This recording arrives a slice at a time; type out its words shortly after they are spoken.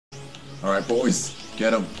Alright, boys.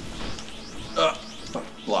 Get him. Fuck.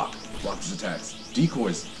 Block. Block his attacks.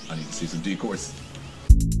 Decoys. I need to see some decoys.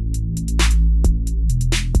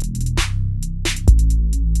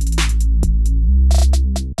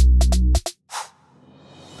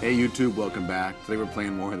 Hey YouTube, welcome back. Today we're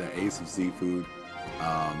playing more of the Ace of Seafood.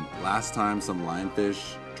 Last time some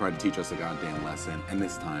Lionfish tried to teach us a goddamn lesson, and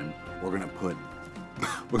this time we're gonna put...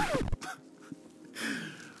 what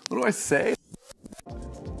do I say?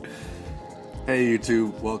 Hey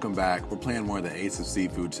YouTube, welcome back. We're playing more of the Ace of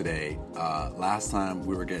Seafood today. Last time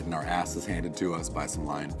we were getting our asses handed to us by some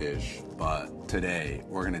Lionfish, but today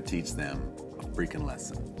we're gonna teach them a freaking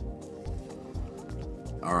lesson.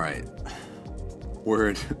 Alright.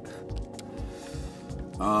 Word.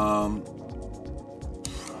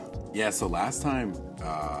 Yeah, so last time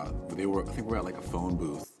I think we were at like a phone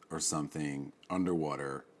booth or something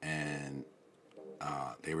underwater, and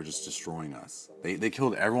they were just destroying us. They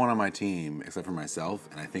killed everyone on my team except for myself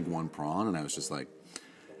and I think one prawn, and I was just like,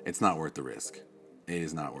 it's not worth the risk. It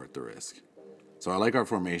is not worth the risk. So I like our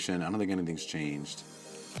formation. I don't think anything's changed.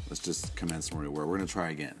 Let's just commence from where we were. We're gonna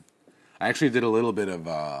try again. I actually did a little bit of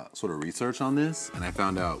sort of research on this, and I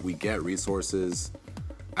found out we get resources,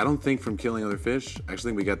 I don't think from killing other fish. I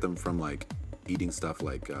actually think we get them from like eating stuff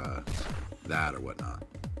like that or whatnot.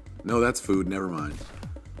 No, that's food, never mind.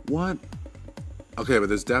 What? Okay, but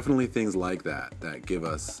there's definitely things like that that give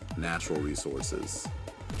us natural resources.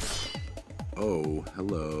 Oh,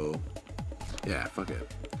 hello. Yeah, fuck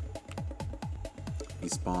it. He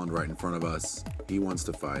spawned right in front of us. He wants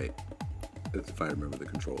to fight. If I remember the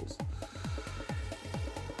controls.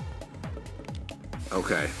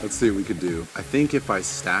 Okay, let's see what we could do. I think if I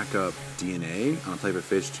stack up DNA on a type of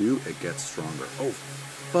fish too, it gets stronger. Oh,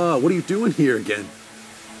 fuck, what are you doing here again?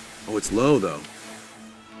 Oh, it's low though.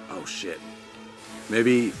 Oh shit.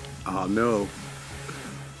 Maybe, oh no.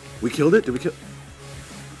 We killed it? Did we kill?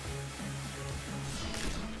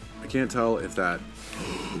 I can't tell if that,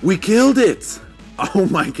 we killed it! Oh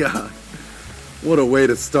my god. What a way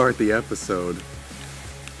to start the episode.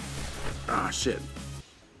 Ah, shit.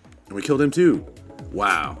 And we killed him too.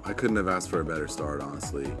 Wow, I couldn't have asked for a better start,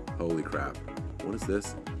 honestly. Holy crap. What is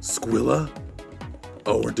this? Squilla?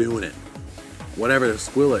 Oh, we're doing it. Whatever the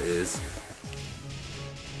Squilla is.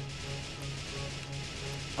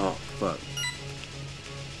 Oh, fuck.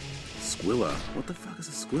 Squilla? What the fuck is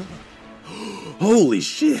a Squilla? Holy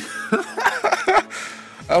shit!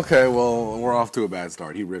 Okay, well, we're off to a bad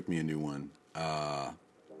start. He ripped me a new one.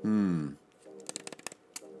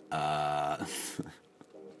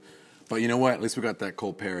 But you know what? At least we got that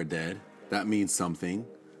Colpera dead. That means something.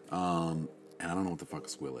 And I don't know what the fuck a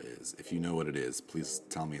Squilla is. If you know what it is, please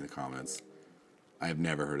tell me in the comments. I have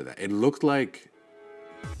never heard of that. It looked like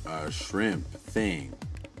a shrimp thing,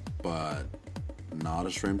 but not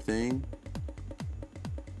a shrimp thing.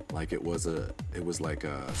 Like it was like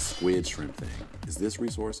a squid shrimp thing. Is this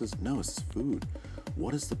resources? No, it's food.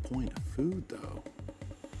 What is the point of food though?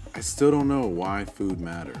 I still don't know why food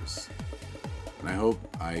matters. And I hope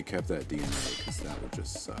I kept that DNA, because that would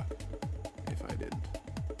just suck if I didn't.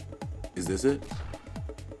 Is this it?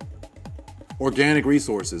 Organic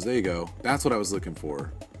resources, there you go. That's what I was looking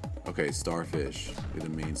for. Okay, starfish, be the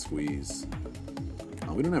main squeeze.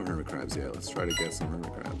 Oh, we don't have hermit crabs yet. Let's try to get some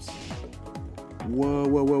hermit crabs. Whoa,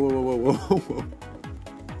 whoa, whoa, whoa, whoa, whoa, whoa, whoa.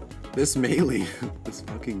 This melee, this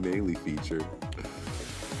fucking melee feature.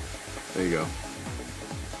 There you go.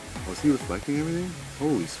 Oh, is he reflecting everything?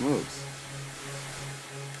 Holy smokes.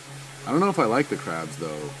 I don't know if I like the crabs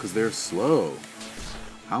though, because they're slow.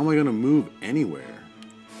 How am I gonna move anywhere?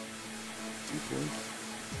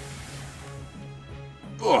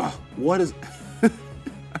 Ugh, what is...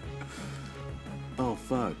 Oh,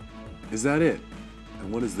 fuck. Is that it?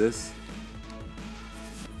 And what is this?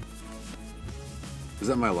 Is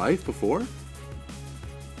that my life before?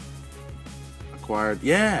 Acquired...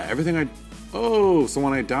 Yeah, everything I... Oh, so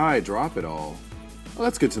when I die, drop it all. Oh,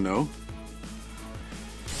 that's good to know.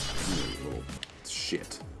 Little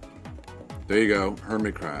shit. There you go,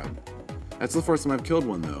 hermit crab. That's the first time I've killed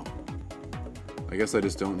one, though. I guess I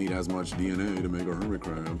just don't need as much DNA to make a hermit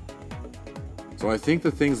crab. So I think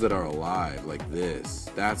the things that are alive, like this,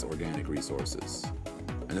 that's organic resources.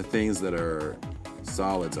 And the things that are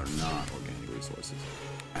solids are not organic resources.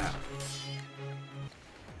 Ah.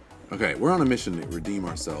 Okay, we're on a mission to redeem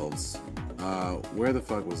ourselves. Where the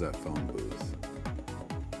fuck was that phone booth?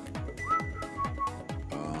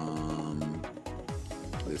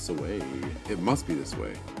 This way. It must be this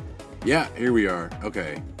way. Yeah, here we are.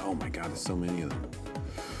 Okay. Oh my god, there's so many of them.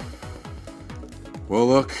 Well,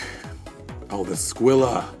 look. Oh, the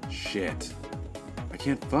Squilla. Shit. I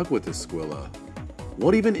can't fuck with this Squilla.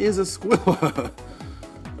 What even is a squilla?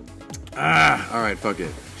 Alright, fuck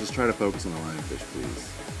it. Just try to focus on the lionfish, please.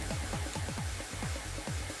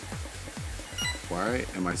 Why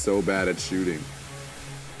am I so bad at shooting?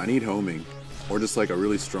 I need homing. Or just like a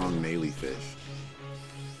really strong melee fish.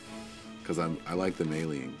 Because I like the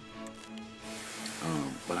meleeing.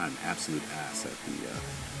 But I'm absolute ass at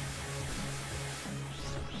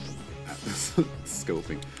the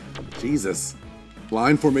scoping. Jesus.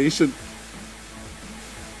 Line formation.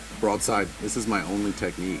 Broadside. This is my only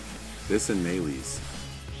technique. This and melees.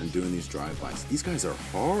 And doing these drive-bys. These guys are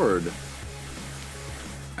hard.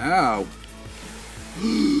 Ow.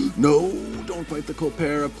 No, don't fight the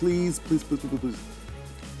Colpera, please. Please, please, please, please.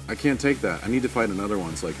 I can't take that. I need to fight another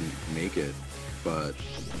one so I can make it. But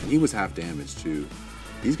he was half damage too.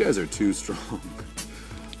 These guys are too strong.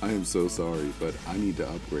 I am so sorry, but I need to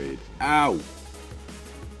upgrade. Ow!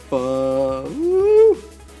 Woo.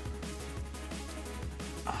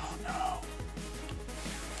 Oh no.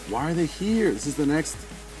 Why are they here? This is the next...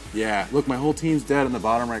 Yeah, look, my whole team's dead in the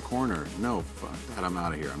bottom right corner. No, fuck that. I'm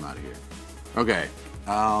out of here. I'm out of here. Okay.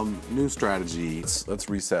 New strategy. Let's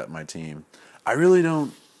reset my team. I really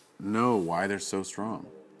don't know why they're so strong.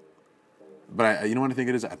 But you know what I think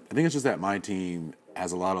it is? I think it's just that my team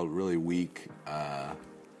has a lot of really weak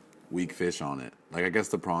fish on it. Like, I guess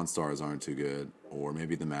the prawn stars aren't too good, or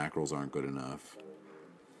maybe the mackerels aren't good enough.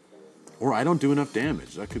 Or I don't do enough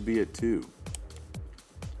damage. That could be it too.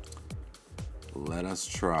 Let us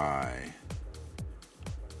try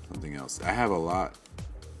something else. I have a lot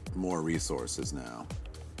more resources now.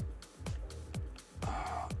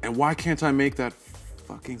 And why can't I make that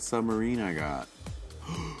fucking submarine I got?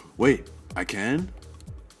 Wait, I can?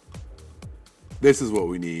 This is what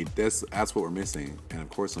we need. That's what we're missing. And of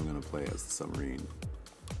course I'm gonna play as the submarine.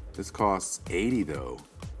 This costs 80 though.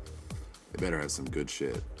 They better have some good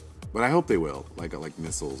shit. But I hope they will. Like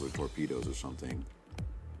missiles or torpedoes or something.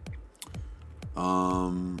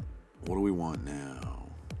 What do we want now?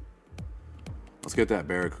 Let's get that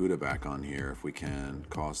Barracuda back on here if we can.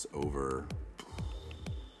 Cost over.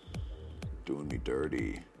 Doing me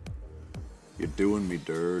dirty. You're doing me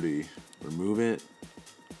dirty. Remove it.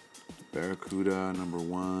 Barracuda, number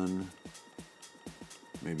 1.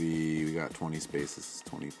 Maybe we got 20 spaces,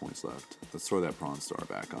 20 points left. Let's throw that prawn star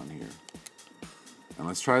back on here. And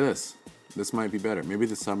let's try this. This might be better. Maybe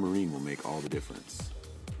the submarine will make all the difference.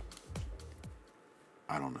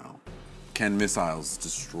 I don't know. Can missiles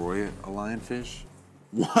destroy a lionfish?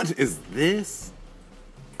 What is this?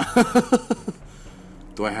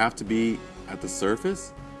 Do I have to be at the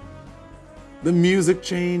surface? The music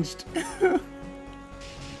changed.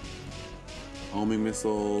 Homing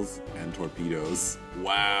missiles and torpedoes.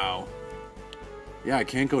 Wow. Yeah, I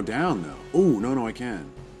can't go down though. Oh, no, I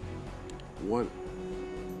can. What?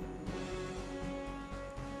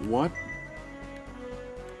 What?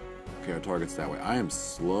 Okay, our target's that way. I am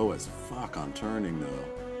slow as fuck on turning though.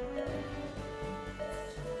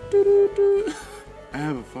 I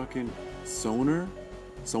have a fucking sonar?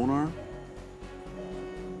 Sonar?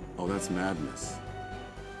 Oh, that's madness.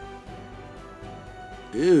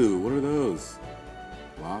 Ew, what are those?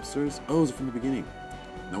 Lobsters? Oh, those are from the beginning.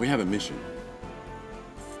 Now we have a mission.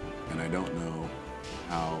 And I don't know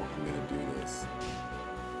how I'm gonna do this.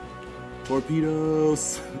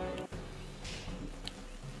 Torpedoes!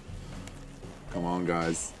 Come on,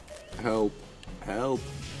 guys. Help. Help.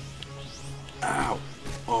 Ow.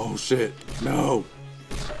 Oh, shit. No.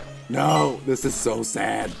 No. This is so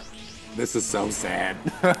sad. This is so sad.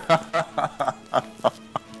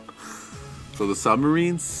 So the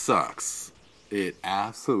submarine sucks. It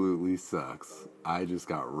absolutely sucks. I just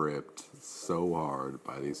got ripped so hard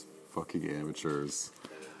by these fucking amateurs.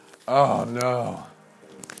 Oh, no.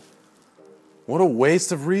 What a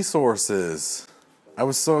waste of resources. I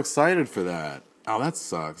was so excited for that. Oh, that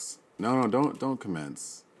sucks. No, don't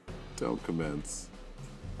commence. Don't commence.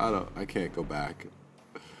 I can't go back.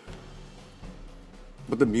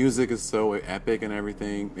 But the music is so epic and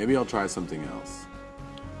everything. Maybe I'll try something else.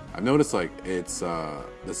 I've noticed like it's the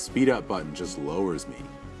speed up button just lowers me.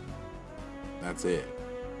 That's it.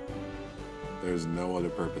 There's no other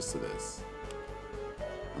purpose to this.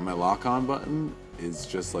 And my lock on button is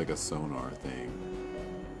just like a sonar thing.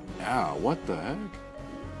 Ow, what the heck?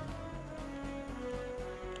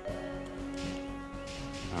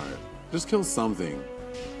 Alright, just kill something.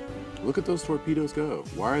 Look at those torpedoes go.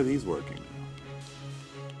 Why are these working?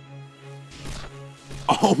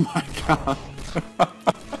 Oh my god.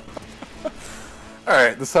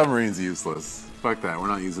 Alright, the submarine's useless. Fuck that, we're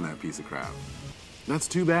not using that piece of crap. That's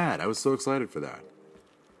too bad, I was so excited for that.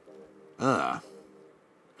 Alright,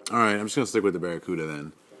 I'm just gonna stick with the Barracuda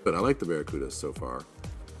then. But I like the barracudas so far.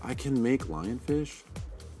 I can make lionfish?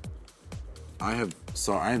 I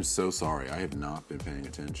am so sorry. I have not been paying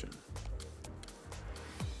attention.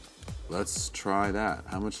 Let's try that.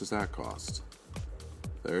 How much does that cost?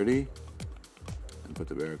 30? And put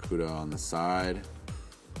the barracuda on the side.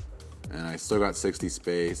 And I still got 60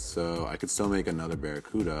 space, so I could still make another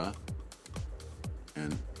barracuda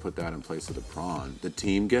and put that in place of the prawn. The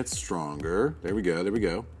team gets stronger. There we go, there we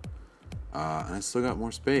go. And I still got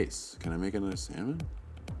more space. Can I make another salmon?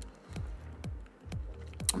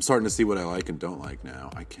 I'm starting to see what I like and don't like now.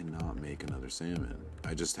 I cannot make another salmon.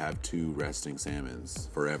 I just have 2 resting salmons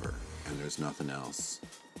forever, and there's nothing else.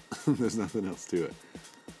 There's nothing else to it.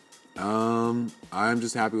 I'm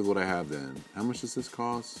just happy with what I have then. How much does this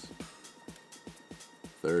cost?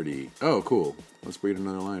 30. Oh, cool. Let's breed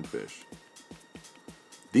another lionfish.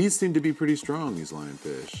 These seem to be pretty strong, these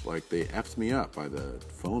lionfish. Like, they effed me up by the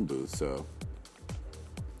phone booth, so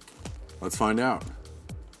let's find out.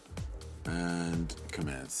 And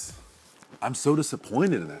commence. I'm so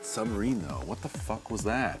disappointed in that submarine, though. What the fuck was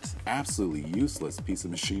that? Absolutely useless piece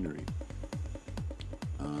of machinery.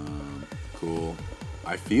 Cool.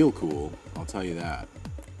 I feel cool, I'll tell you that.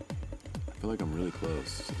 I feel like I'm really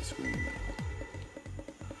close to the screen now.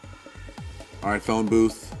 Alright, phone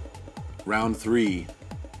booth. Round 3.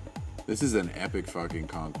 This is an epic fucking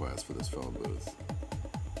conquest for this phone booth.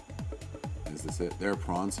 Is this it? There are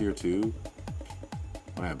prawns here too.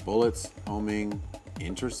 I have bullets, homing,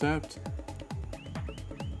 intercept.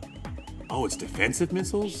 Oh, it's defensive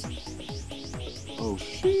missiles? Oh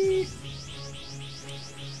shit.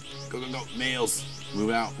 Go, go, go. Males.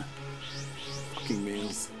 Move out. Fucking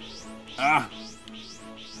males. Ah!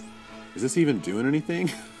 Is this even doing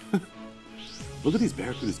anything? Look at these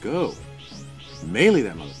barracudas go. Melee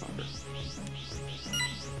that motherfucker.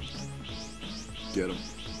 Get him.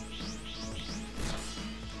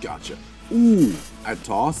 Gotcha. Ooh! I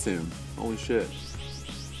tossed him. Holy shit.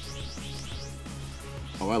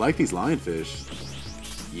 Oh, I like these lionfish.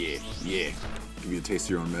 Yeah, yeah. Give you a taste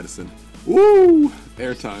of your own medicine. Woo!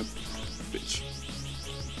 Airtime. Bitch.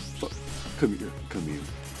 Fuck. Come here. Come here.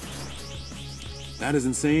 That is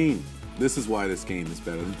insane. This is why this game is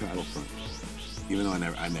better than Battlefront. Even though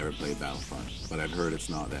I never played Battlefront, but I've heard it's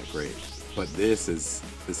not that great. But this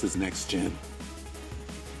is next gen.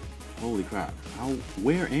 Holy crap.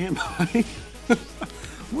 Where am I?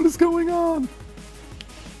 What is going on?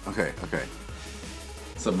 Okay, okay.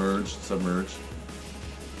 Submerge, submerge.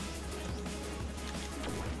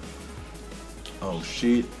 Oh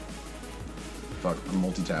shit. Fuck, I'm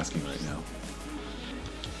multitasking right now.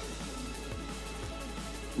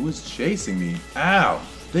 Who is chasing me? Ow!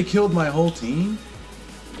 They killed my whole team?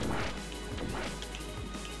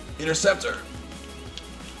 Interceptor!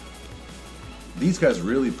 These guys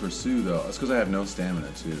really pursue though. That's because I have no stamina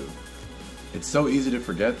too. It's so easy to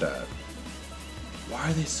forget that. Why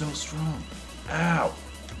are they so strong? Ow!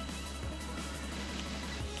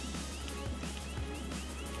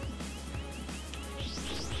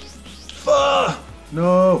 Fuck!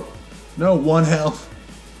 No! No, 1 health.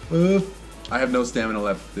 I have no stamina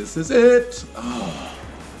left. This is it! Oh.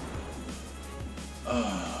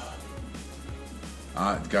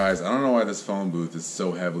 Guys, I don't know why this phone booth is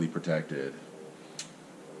so heavily protected.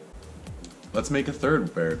 Let's make a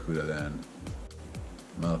third barracuda then.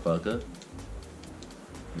 Motherfucker.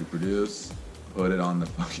 Reproduce. Put it on the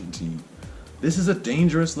fucking team. This is a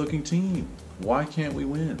dangerous looking team. Why can't we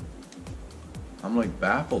win? I'm like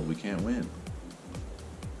baffled we can't win.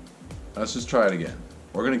 Let's just try it again.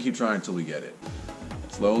 We're gonna keep trying until we get it.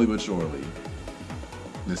 Slowly but surely,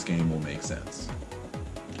 this game will make sense.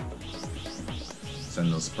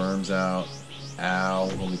 Send those sperms out. Ow,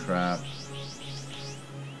 holy crap.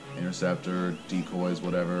 Interceptor, decoys,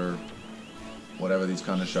 whatever. Whatever these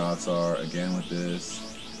kind of shots are. Again with this.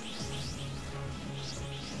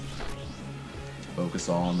 Focus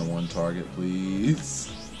all on the one target,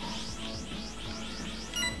 please.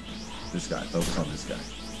 This guy, focus on this guy.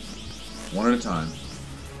 One at a time.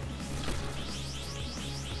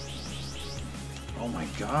 Oh my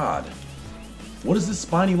god. What is this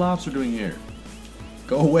spiny lobster doing here?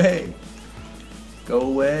 Go away. Go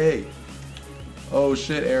away. Oh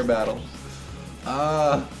shit, air battle.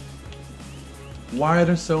 Why are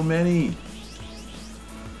there so many?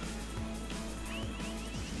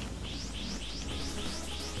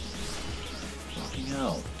 Fucking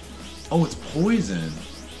hell. Oh, it's poison.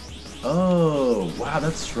 Oh, wow,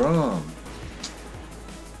 that's strong.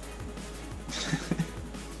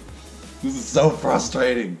 This is so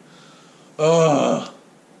frustrating. Ugh.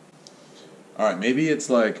 Alright, maybe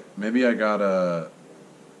it's like, maybe I gotta...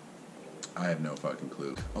 I have no fucking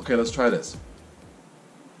clue. Okay, let's try this.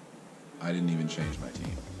 I didn't even change my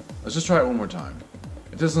team. Let's just try it one more time.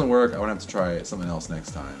 If this doesn't work, I'm gonna have to try something else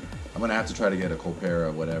next time. I'm gonna have to try to get a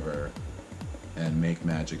Colpera, whatever, and make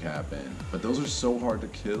magic happen. But those are so hard to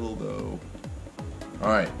kill, though.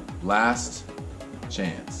 Alright, last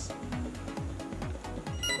chance.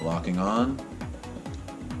 Locking on.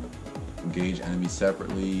 Engage enemies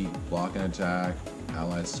separately. Block an attack.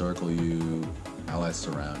 Allies circle you. Allies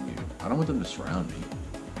surround you. I don't want them to surround me.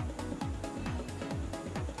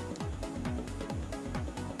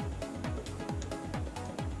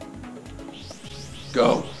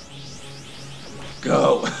 Go.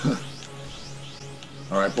 Go.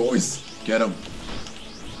 Alright, boys. Get him.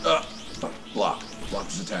 Fuck. Block. Block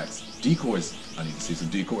his attacks. Decoys. I need to see some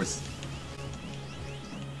decoys.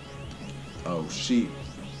 Oh, sheep.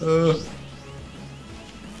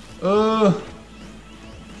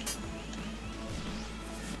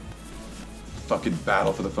 Fucking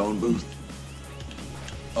battle for the phone booth.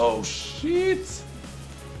 Oh, shit.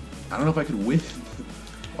 I don't know if I could win.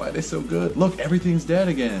 Why are they so good? Look, everything's dead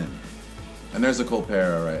again. And there's a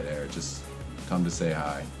Colpera right there. Just come to say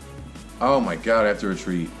hi. Oh my god, I have to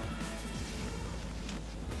retreat.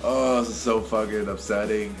 Oh, this is so fucking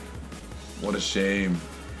upsetting. What a shame.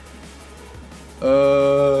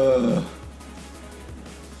 The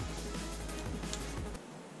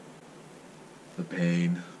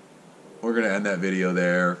pain. We're gonna end that video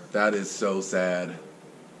there. That is so sad.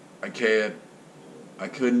 I can't. I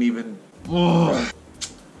couldn't even. Ugh.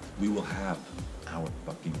 We will have our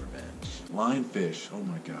fucking revenge. Lionfish. Oh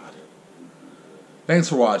my god. Thanks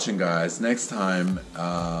for watching, guys. Next time,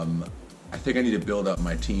 I think I need to build up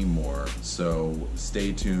my team more, so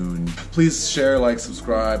stay tuned. Please share, like,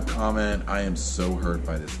 subscribe, comment. I am so hurt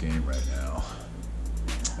by this game right now.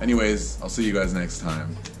 Anyways, I'll see you guys next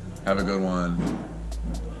time. Have a good one.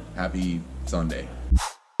 Happy Sunday.